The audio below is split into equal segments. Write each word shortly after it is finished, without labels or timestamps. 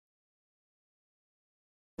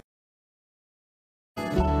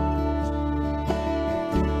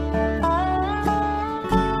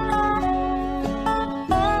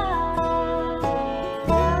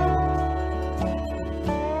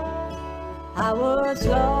I was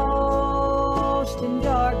lost in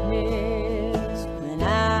darkness when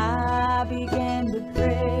I began to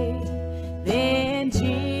pray. Then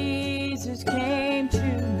Jesus came to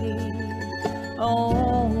me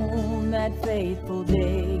on that faithful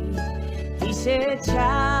day. He said,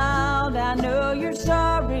 "Child, I know you're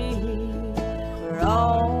sorry for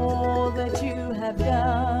all that you have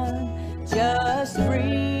done. Just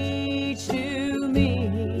reach to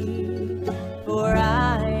me, for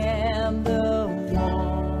I am the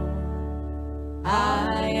one.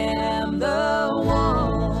 I am the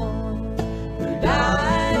one who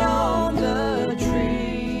died on the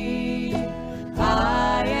tree.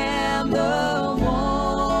 I am the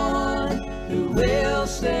one who will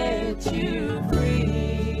set you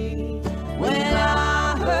free. When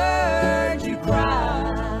I heard you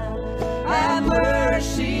cry, have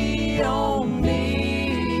mercy on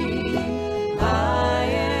me. I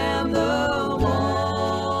am the one.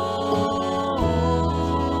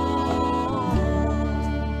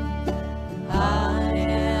 I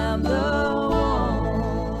am the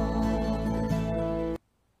one.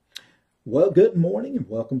 Well, good morning and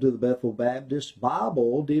welcome to the Bethel Baptist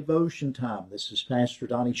Bible Devotion Time. This is Pastor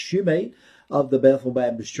Donnie Shoemate of the Bethel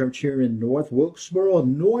Baptist Church here in North Wilkesboro,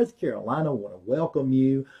 North Carolina. I want to welcome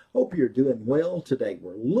you. Hope you're doing well today.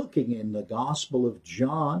 We're looking in the Gospel of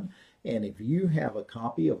John, and if you have a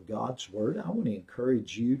copy of God's Word, I want to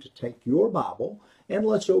encourage you to take your Bible and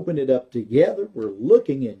let's open it up together. We're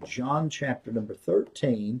looking in John chapter number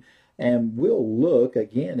 13, and we'll look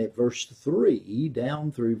again at verse 3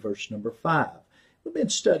 down through verse number 5. We've been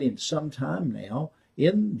studying some time now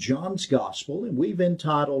in John's Gospel, and we've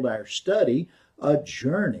entitled our study, A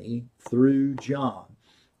Journey Through John.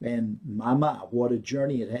 And my, what a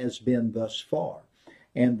journey it has been thus far.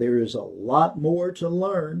 And there is a lot more to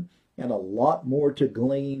learn and a lot more to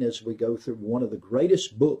glean as we go through one of the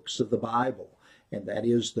greatest books of the Bible, and that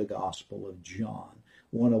is the Gospel of John.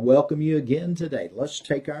 I want to welcome you again today. Let's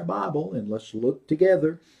take our Bible and let's look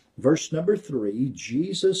together. Verse number 3,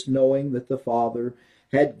 Jesus, knowing that the Father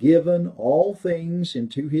had given all things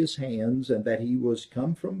into his hands and that he was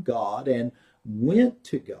come from God and went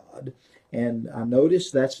to God. And I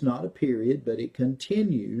notice that's not a period, but it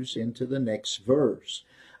continues into the next verse.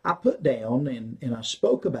 I put down, and I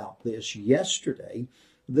spoke about this yesterday,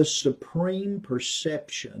 the supreme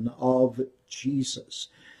perception of Jesus.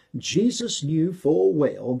 Jesus knew full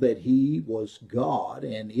well that he was God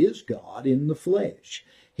and is God in the flesh.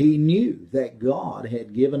 He knew that God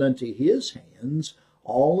had given unto his hands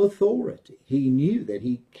all authority. He knew that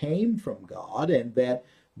he came from God and that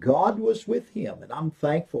God was with him, and I'm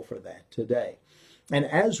thankful for that today. And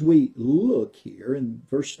as we look here in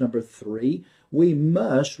verse number 3, we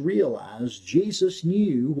must realize Jesus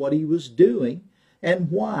knew what he was doing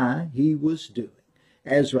and why he was doing.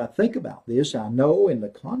 As I think about this, I know in the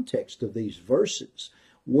context of these verses,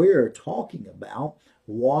 we're talking about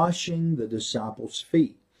washing the disciples'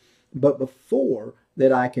 feet. But before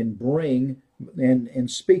that I can bring and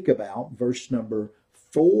speak about verse number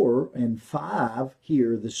 4 and 5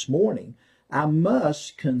 here this morning, I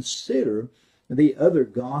must consider the other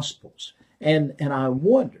Gospels. And I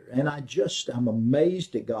wonder, and I'm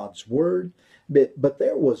amazed at God's Word, but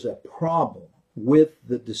there was a problem with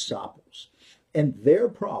the disciples. And their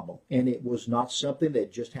problem, and it was not something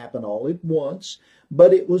that just happened all at once,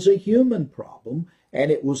 but it was a human problem, and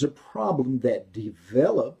it was a problem that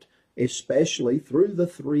developed especially through the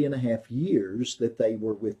 3.5 years that they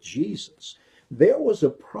were with Jesus. There was a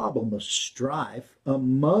problem of strife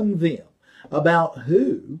among them about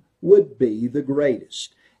who would be the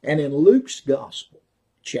greatest. And in Luke's Gospel,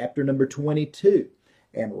 chapter number 22,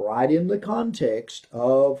 and right in the context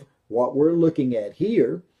of what we're looking at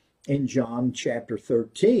here, in John chapter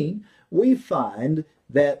 13, we find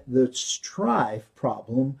that the strife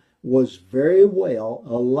problem was very well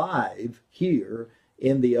alive here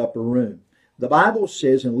in the upper room. The Bible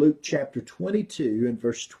says in Luke chapter 22 and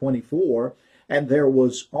verse 24, and there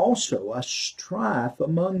was also a strife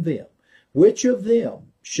among them, which of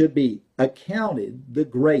them should be accounted the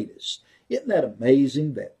greatest. Isn't that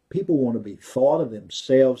amazing that people want to be thought of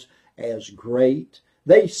themselves as great?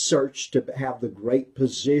 They search to have the great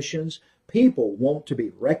positions. People want to be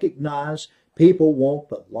recognized. People want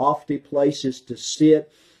the lofty places to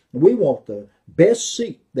sit. We want the best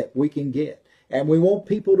seat that we can get. And we want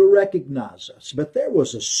people to recognize us. But there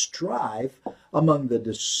was a strife among the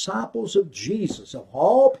disciples of Jesus, of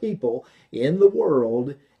all people in the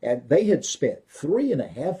world, and they had spent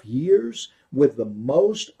 3.5 years with the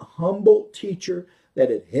most humble teacher that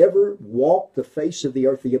had ever walked the face of the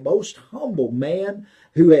earth. The most humble man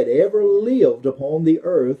who had ever lived upon the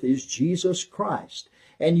earth is Jesus Christ.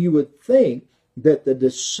 And you would think that the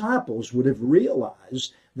disciples would have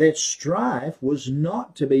realized that strife was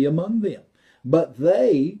not to be among them. But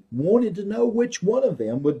they wanted to know which one of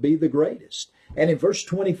them would be the greatest. And in verse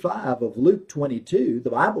 25 of Luke 22, the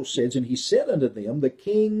Bible says, "And he said unto them, the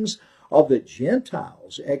kings of the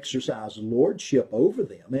Gentiles exercise lordship over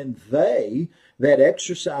them, and they that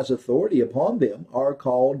exercise authority upon them are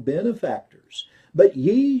called benefactors. But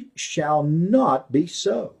ye shall not be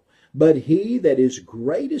so. But he that is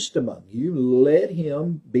greatest among you, let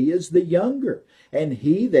him be as the younger, and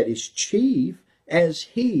he that is chief as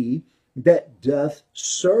he that doth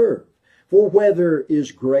serve. For whether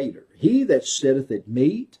is greater, he that sitteth at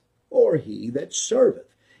meat, or he that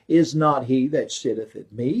serveth? Is not he that sitteth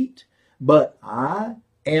at meat? But I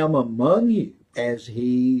am among you as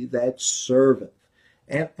he that serveth."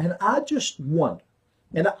 And I just wonder,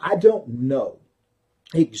 and I don't know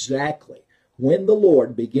exactly when the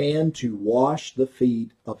Lord began to wash the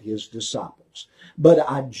feet of his disciples, but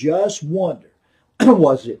I just wonder,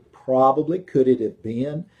 was it probably, could it have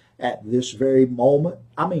been at this very moment?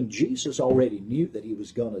 I mean, Jesus already knew that he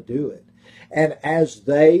was going to do it. And as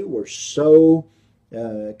they were so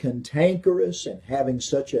cantankerous and having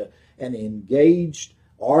such an engaged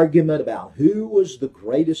argument about who was the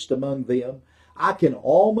greatest among them, I can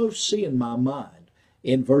almost see in my mind,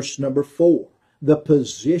 in verse number 4, the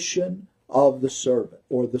position of the servant,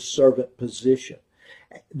 or the servant position.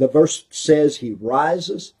 The verse says he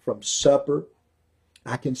rises from supper.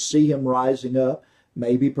 I can see him rising up,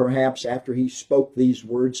 maybe perhaps after he spoke these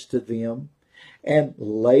words to them, and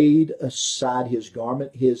laid aside his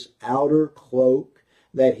garment, his outer cloak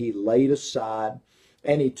that he laid aside,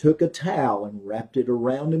 and he took a towel and wrapped it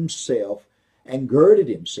around himself and girded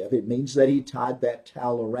himself. It means that he tied that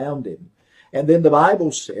towel around him. And then the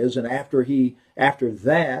Bible says, and after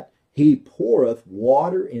that, he poureth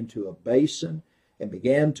water into a basin and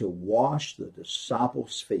began to wash the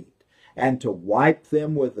disciples' feet and to wipe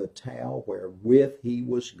them with the towel wherewith he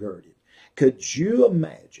was girded. Could you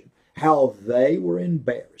imagine how they were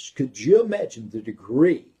embarrassed? Could you imagine the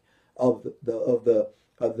degree of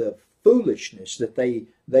the foolishness that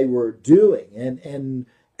they were doing, and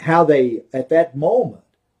how they, at that moment,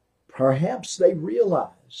 perhaps they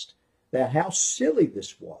realized that how silly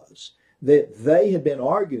this was, that they had been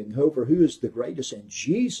arguing over who is the greatest, and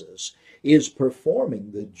Jesus is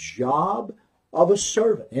performing the job of a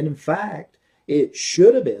servant. And in fact, it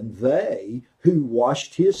should have been they who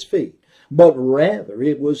washed his feet, but rather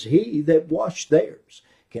it was he that washed theirs.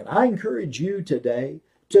 Can I encourage you today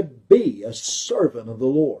to be a servant of the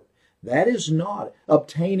Lord? That is not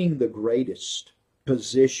obtaining the greatest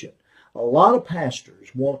position. A lot of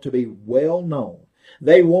pastors want to be well known.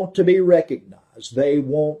 They want to be recognized. They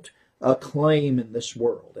want acclaim in this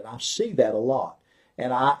world. And I see that a lot.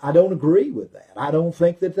 And I don't agree with that. I don't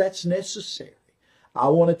think that that's necessary. I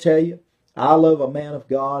want to tell you, I love a man of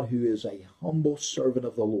God who is a humble servant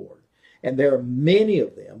of the Lord. And there are many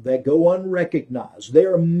of them that go unrecognized.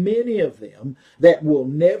 There are many of them that will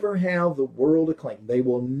never have the world acclaim. They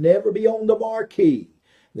will never be on the marquee.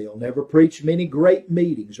 They'll never preach many great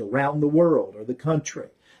meetings around the world or the country.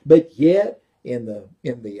 But yet, in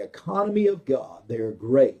the economy of God, they are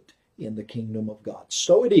great in the kingdom of God.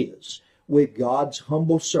 So it is with God's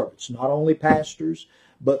humble servants, not only pastors,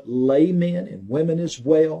 but laymen and women as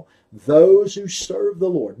well, those who serve the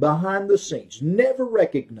Lord behind the scenes, never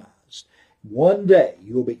recognized. One day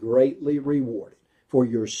you'll be greatly rewarded for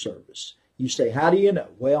your service. You say, how do you know?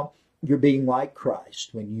 Well, you're being like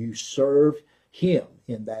Christ when you serve him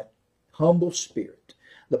in that humble spirit.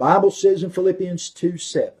 The Bible says in Philippians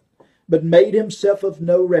 2:7, "But made himself of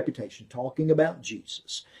no reputation," talking about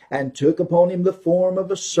Jesus, "and took upon him the form of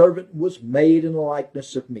a servant, was made in the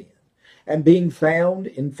likeness of men. And being found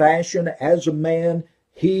in fashion as a man,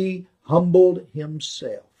 he humbled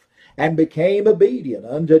himself, and became obedient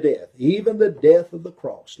unto death, even the death of the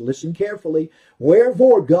cross." Listen carefully.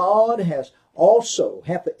 "Wherefore God hath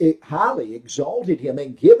highly exalted him,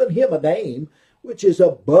 and given him a name which is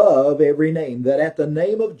above every name, that at the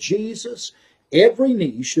name of Jesus every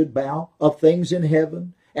knee should bow, of things in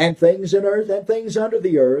heaven, and things in earth, and things under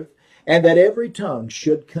the earth, and that every tongue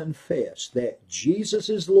should confess that Jesus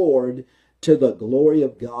is Lord, to the glory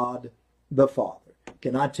of God the Father."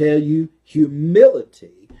 Can I tell you,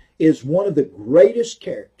 humility is one of the greatest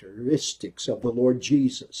characteristics of the Lord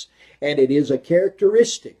Jesus. And it is a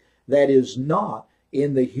characteristic that is not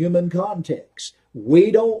in the human context.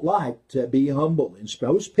 We don't like to be humble, and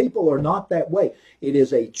most people are not that way. It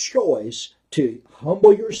is a choice to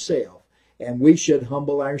humble yourself, and we should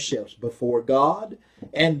humble ourselves before God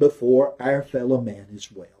and before our fellow man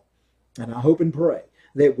as well. And I hope and pray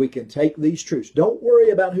that we can take these truths. Don't worry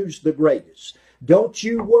about who's the greatest. Don't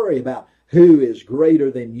you worry about who is greater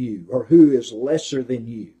than you or who is lesser than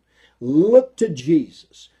you. Look to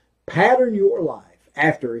Jesus. Pattern your life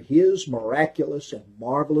after his miraculous and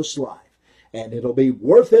marvelous life, and it'll be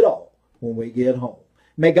worth it all when we get home.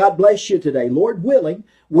 May God bless you today. Lord willing,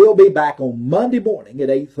 we'll be back on Monday morning at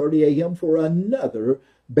 8:30 a.m. for another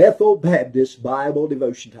Bethel Baptist Bible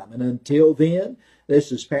Devotion Time. And until then,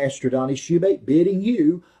 this is Pastor Donnie Shoemate bidding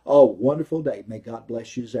you a wonderful day. May God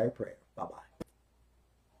bless you is our prayer. Bye-bye.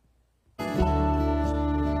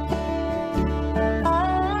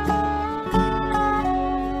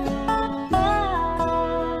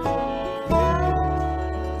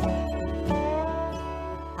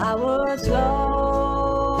 I was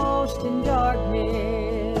lost in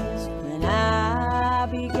darkness when I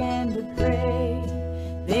began to pray.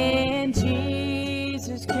 Then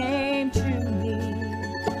Jesus came to me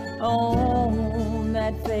on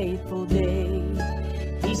that faithful day.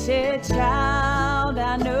 He said, "Child,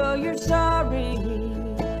 I know you're sorry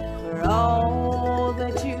for all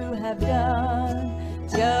that you have done.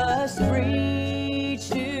 Just breathe